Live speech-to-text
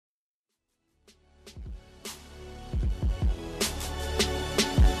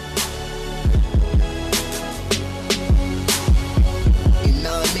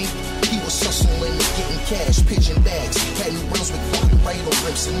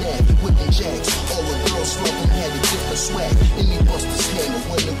Crimson Ave, whipping jacks. All the girls love him, had a different swag. And he bust his hammer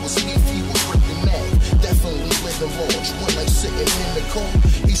when it was beef, he was ripping mad. Definitely living large. One night sitting in the car,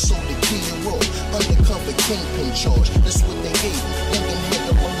 he sold the Kia Roll. Undercover kingpin charge, that's what they gave him. Youngin had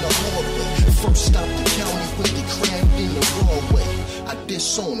to learn the hard way. First stopped the county with the crab in the raw way. I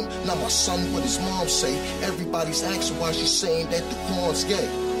disown him, now my son what his mom say. Everybody's asking why she's saying that the Quan's gay.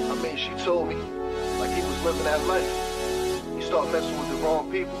 I mean, she told me, like he was living that life. He started messing with the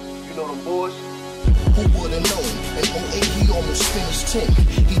wrong people. You know them boys? Who would've known? In 08 he almost finished 10.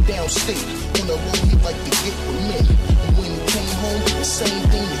 He downstate, on the road he liked to get with men. And when he came home, the same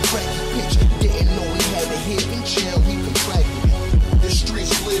thing the crack he pitched. Didn't know he had a hit in jail, he contracted it. The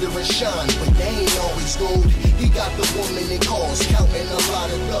streets glitter and shine, but they ain't always gold. He got the woman in cars, counting a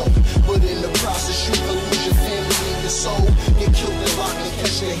lot of dough. But in the process, you could lose your family and your soul. Get killed and locked and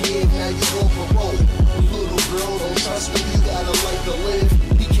catch your head, now you on parole. Little girl, don't trust him, you got a life to live.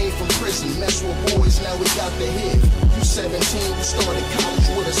 He came from prison, mess with boys, now he got the hit. You 17, you started college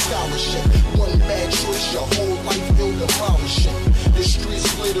with a scholarship. One bad choice, your whole life you'll demolish it. The streets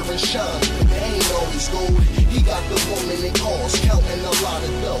glitter and shine, but they ain't always gold. He got the woman in cars, counting a lot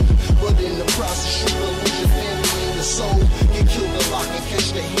of dough. But in the process, you could lose your family and your soul. Get killed and locked and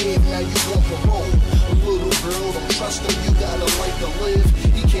catch the head, now you on parole. Little girl, don't trust him, you got a life to live.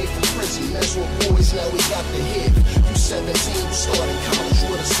 He came from prison, mess with boys, now he got the hit. You 17, you started college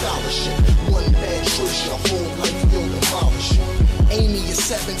with a scholarship. One bad choice, your whole life you'll demolish it. Amy is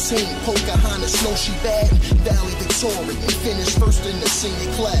 17, Pocahontas know she bad. Valedictorian, finished first in the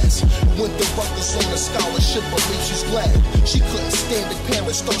senior class. Went to Rutgers on a scholarship, believe she's glad. She couldn't stand the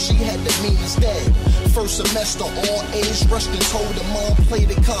parents, thought she had the meanest dad. First semester, all A's, rushed and told her mom,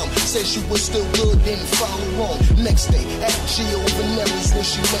 played it calm. Said she was still good, didn't follow wrong. Next day, at Gio Vanelli's when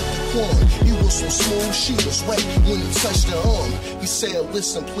she met the Quan. He was so smooth, she was wet when he touched her arm. He said,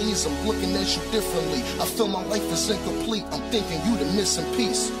 listen please, I'm looking at you differently. I feel my life is incomplete, I'm thinking you the missing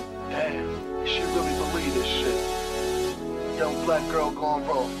piece. Damn, she really believed this shit. Young black girl gone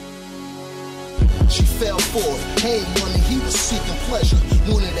wrong. She fell for it, ain't money, he was seeking pleasure.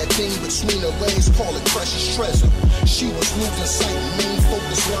 Wanted that thing between her legs, call it precious treasure. She was losing sight, main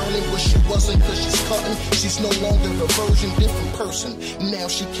focus learning, but she wasn't cause she's cutting. She's no longer a virgin, different person. Now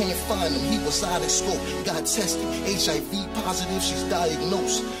she can't find him, he was out of scope. Got tested, HIV positive, she's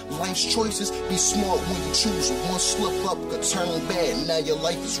diagnosed. Life's choices, be smart when you choose. One slip up could turn bad, now your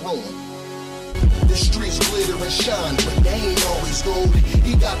life is ruined. The streets glitter and shine, but they ain't always gold.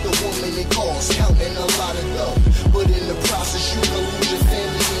 He got the woman in cars, counting a lot of dough. But in the process, you can lose your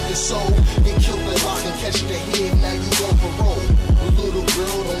family and your soul. Get killed and locked and catch the head, now you on parole. Little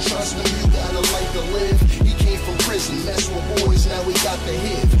girl, don't trust him, you got a life to live. He came from prison, mess with boys, now he got the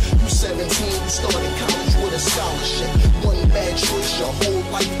hit. You 17, you started college with a scholarship. One bad choice, your whole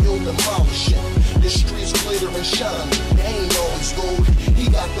life you'll demolish it. The streets glitter and shine,